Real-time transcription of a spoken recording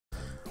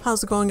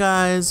How's it going,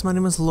 guys? My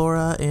name is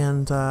Laura,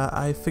 and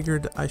I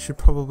figured I should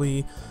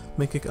probably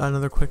make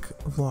another quick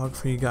vlog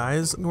for you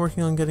guys. I'm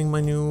working on getting my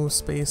new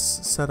space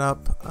set up.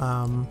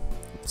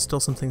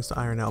 Still some things to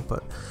iron out,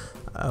 but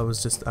I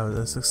was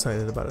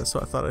excited about it, so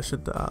I thought I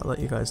should let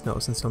you guys know,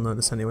 since you'll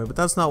notice anyway. But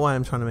that's not why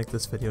I'm trying to make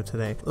this video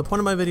today. The point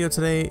of my video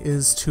today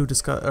is to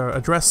discuss or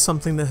address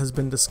something that has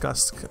been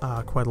discussed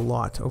quite a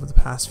lot over the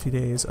past few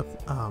days,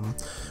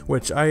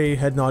 which I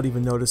had not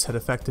even noticed had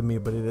affected me,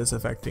 but it is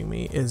affecting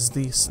me. Is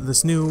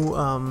this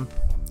new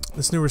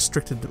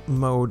restricted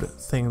mode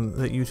thing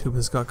that YouTube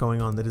has got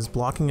going on that is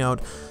blocking out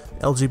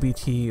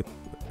LGBT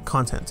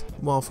content.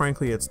 Well,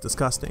 frankly, it's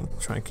disgusting.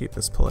 Try and keep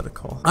this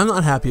political. I'm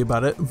not happy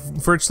about it.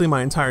 Virtually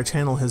my entire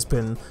channel has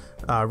been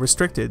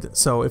restricted,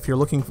 so if you're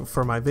looking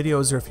for my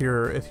videos,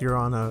 or if you're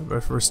on a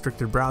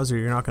restricted browser,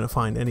 you're not going to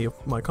find any of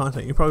my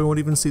content. You probably won't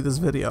even see this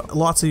video.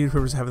 Lots of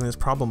YouTubers are having this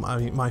problem. I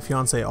mean, my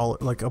fiance,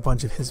 like a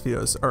bunch of his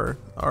videos are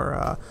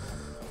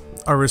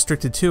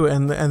restricted too,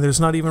 and there's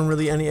not even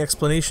really any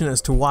explanation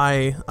as to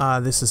why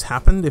this has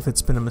happened, if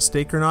it's been a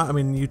mistake or not. I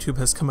mean, YouTube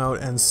has come out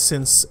and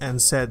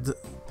said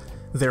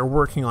they're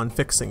working on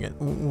fixing it.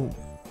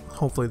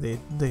 Hopefully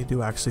they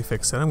do actually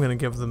fix it. I'm going to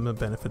give them the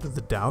benefit of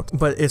the doubt.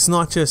 But it's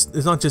not just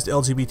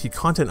LGBT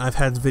content. I've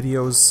had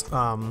videos,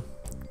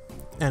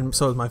 and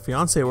so is my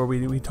fiance, where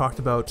we talked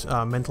about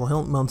mental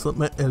illness,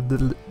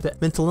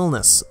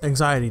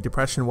 anxiety,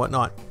 depression,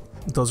 whatnot.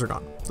 Those are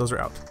gone. Those are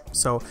out.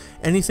 So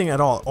anything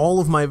at all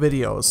of my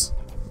videos,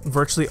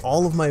 virtually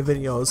all of my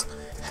videos,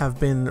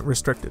 have been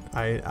restricted.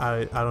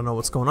 I don't know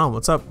what's going on.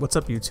 What's up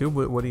YouTube?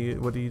 What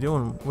are you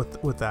doing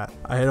with that?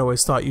 I had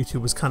always thought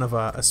YouTube was kind of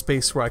a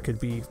space where I could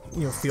be,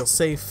 feel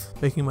safe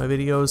making my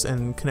videos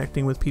and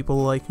connecting with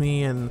people like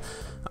me, and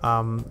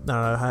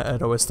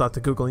I'd always thought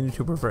that Google and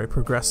YouTube were very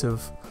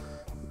progressive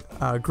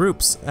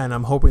groups, and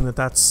I'm hoping that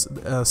that's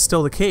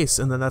still the case,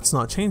 and that that's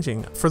not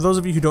changing. For those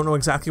of you who don't know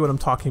exactly what I'm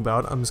talking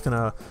about, I'm just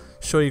gonna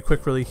show you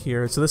quick really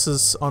here. So this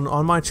is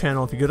on my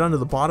channel. If you go down to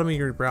the bottom of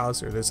your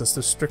browser, there's this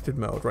restricted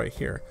mode right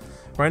here.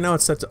 Right now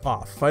it's set to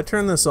off. If I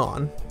turn this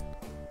on,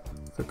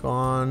 click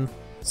on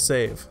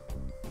save,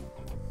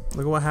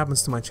 look at what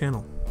happens to my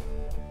channel.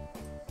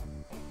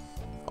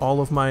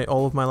 All of my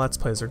Let's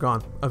Plays are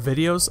gone.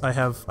 Videos, I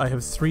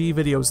have 3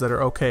 videos that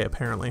are okay,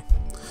 apparently.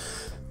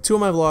 2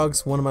 of my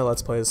vlogs, 1 of my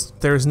Let's Plays.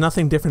 There's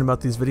nothing different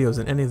about these videos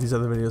than any of these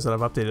other videos that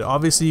I've updated.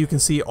 Obviously, you can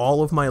see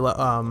all of my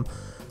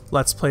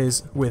Let's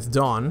Plays with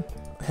Dawn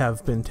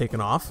have been taken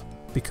off,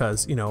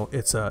 because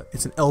it's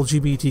an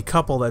LGBT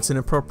couple that's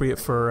inappropriate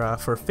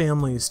for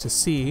families to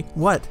see.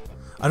 What?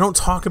 I don't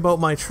talk about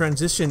my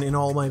transition in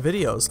all my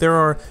videos. There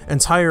are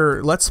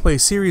entire Let's Play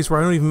series where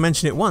I don't even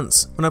mention it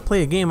once. When I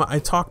play a game, I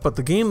talk about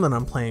the game that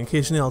I'm playing.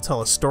 Occasionally I'll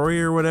tell a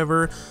story or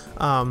whatever.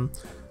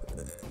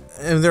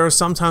 And there are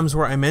some times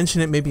where I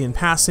mention it, maybe in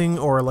passing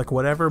or like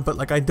whatever, but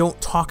like I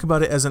don't talk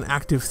about it as an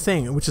active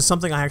thing, which is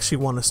something I actually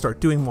want to start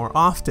doing more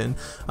often,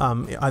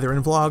 either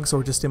in vlogs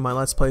or just in my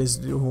Let's Plays,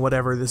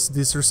 whatever.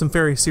 These are some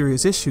very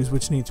serious issues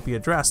which need to be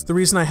addressed. The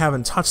reason I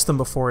haven't touched them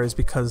before is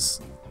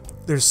because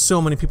there's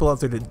so many people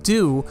out there to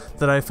do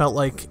that I felt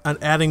like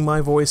adding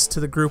my voice to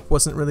the group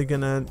wasn't really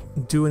gonna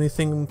do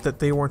anything that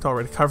they weren't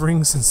already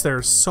covering, since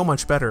they're so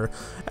much better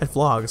at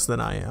vlogs than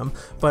I am.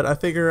 But I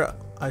figure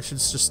I should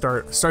just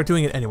start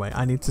doing it anyway.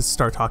 I need to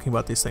start talking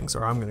about these things,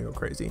 or I'm gonna go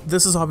crazy.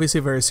 This is obviously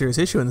a very serious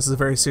issue, and this is a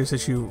very serious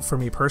issue for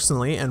me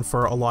personally, and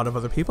for a lot of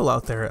other people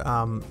out there.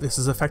 This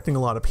is affecting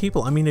a lot of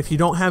people. I mean, if you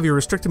don't have your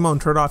restricted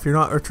mode turned off, you're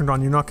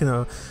not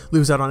gonna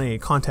lose out on any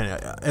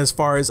content. As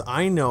far as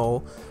I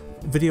know,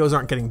 videos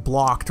aren't getting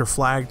blocked or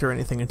flagged or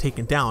anything and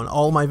taken down.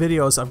 All my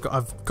videos,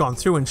 I've gone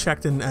through and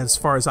checked, and as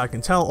far as I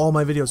can tell, all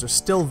my videos are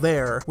still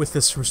there with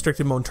this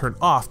restricted mode turned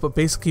off. But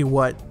basically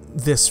what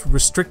this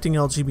restricting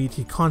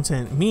LGBT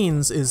content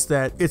means is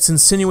that it's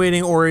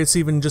insinuating, or it's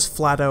even just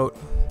flat out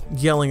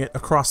yelling it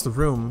across the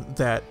room,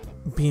 that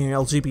being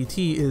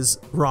LGBT is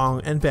wrong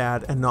and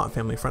bad and not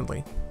family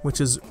friendly, which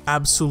is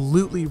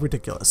absolutely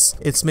ridiculous.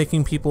 It's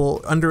making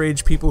people,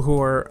 underage people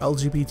who are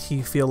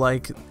LGBT, feel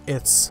like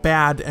it's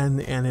bad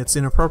and it's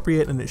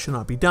inappropriate and it should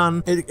not be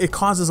done. It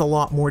causes a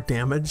lot more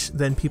damage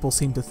than people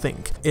seem to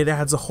think. It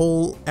adds a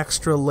whole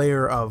extra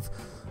layer of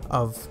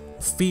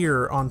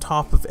fear on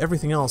top of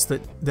everything else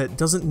that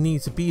doesn't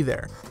need to be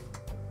there.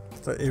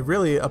 It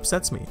really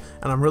upsets me,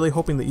 and I'm really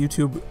hoping that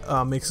YouTube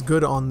makes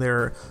good on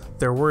their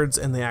words,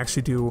 and they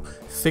actually do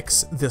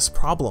fix this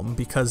problem,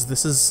 because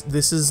this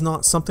is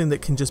not something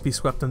that can just be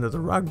swept under the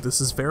rug.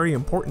 This is very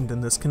important,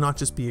 and this cannot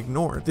just be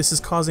ignored. This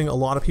is causing a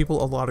lot of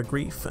people a lot of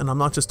grief, and I'm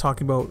not just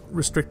talking about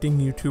restricting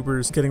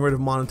YouTubers, getting rid of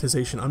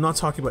monetization. I'm not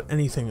talking about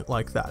anything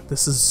like that.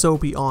 This is so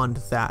beyond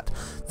that.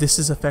 This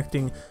is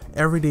affecting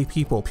everyday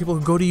people who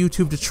go to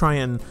YouTube to try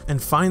and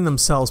find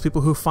themselves,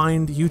 people who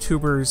find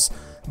YouTubers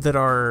that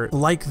are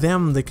like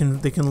them. They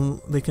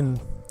can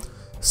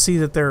see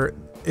that they're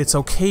it's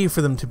okay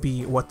for them to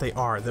be what they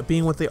are, that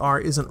being what they are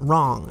isn't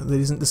wrong, that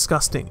isn't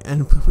disgusting,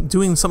 and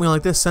doing something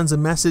like this sends a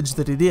message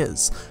that it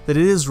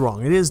is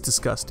wrong, it is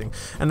disgusting.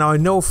 And now I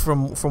know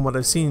from what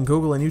I've seen,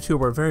 Google and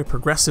YouTube are very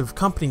progressive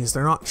companies.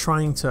 They're not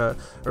trying to,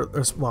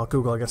 well,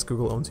 Google, I guess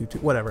Google owns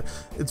YouTube, whatever.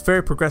 It's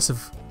very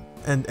progressive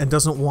and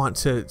doesn't want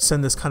to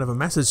send this kind of a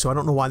message, so I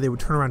don't know why they would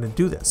turn around and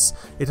do this.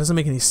 It doesn't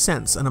make any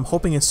sense, and I'm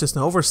hoping it's just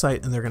an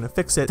oversight and they're going to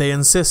fix it. They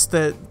insist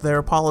that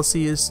their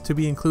policy is to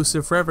be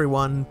inclusive for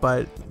everyone,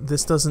 but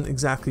this doesn't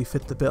exactly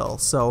fit the bill.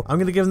 So I'm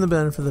going to give them the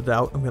benefit of the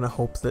doubt. I'm going to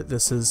hope that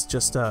this is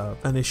just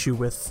an issue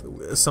with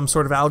some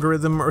sort of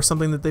algorithm or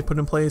something that they put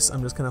in place.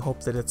 I'm just going to hope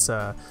that it's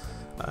a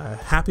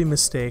happy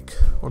mistake,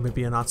 or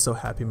maybe a not so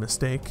happy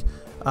mistake,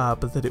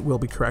 but that it will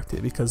be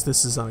corrected, because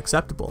this is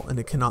unacceptable and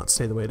it cannot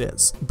stay the way it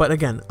is. But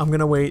again, I'm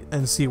gonna wait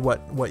and see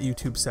what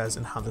YouTube says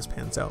and how this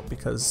pans out,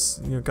 because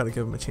you've got to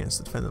give them a chance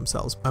to defend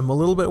themselves. I'm a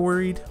little bit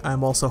worried.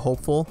 I'm also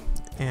hopeful,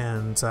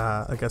 and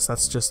I guess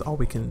that's just all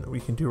we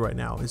can do right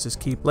now, is just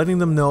keep letting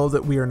them know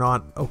that we are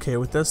not okay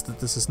with this, that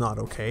this is not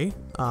okay,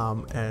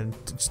 and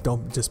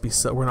just be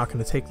so. We're not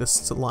going to take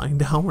this lying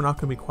down. We're not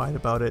going to be quiet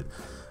about it.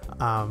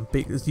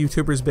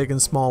 YouTubers big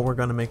and small, we're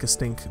going to make a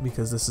stink,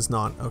 because this is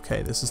not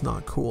okay. This is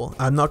not cool.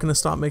 I'm not going to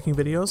stop making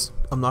videos.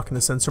 I'm not going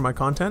to censor my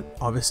content.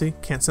 Obviously,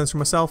 can't censor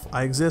myself.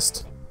 I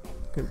exist.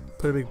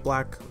 Put a big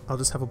black, I'll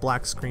just have a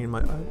black screen,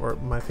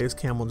 my face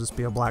cam will just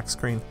be a black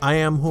screen. I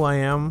am who I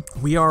am.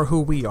 We are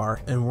who we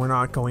are, and we're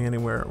not going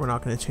anywhere. We're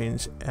not going to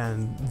change,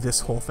 and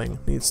this whole thing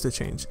needs to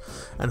change,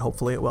 and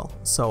hopefully it will.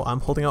 So I'm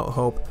holding out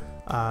hope.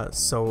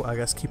 So I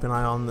guess keep an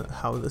eye on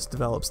how this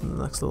develops in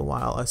the next little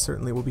while. I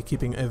certainly will be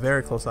keeping a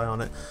very close eye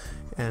on it,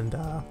 and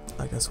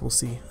I guess we'll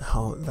see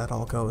how that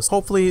all goes.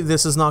 Hopefully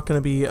this is not going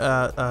to be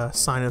a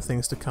sign of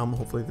things to come.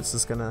 Hopefully this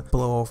is going to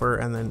blow over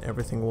and then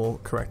everything will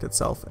correct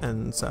itself,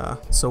 and so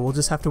we'll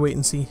just have to wait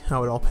and see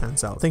how it all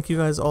pans out. Thank you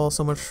guys all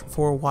so much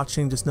for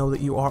watching. Just know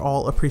that you are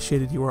all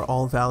appreciated, you are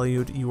all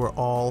valued, you are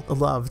all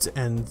loved,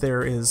 and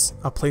there is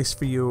a place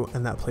for you,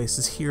 and that place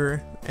is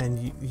here,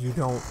 and you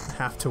don't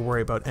have to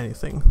worry about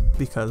anything,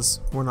 because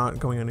we're not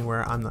going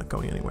anywhere. I'm not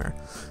going anywhere.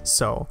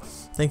 So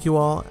thank you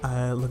all.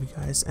 I love you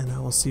guys, and I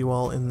will see you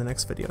all in the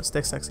next video.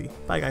 Stay sexy.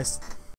 Bye guys.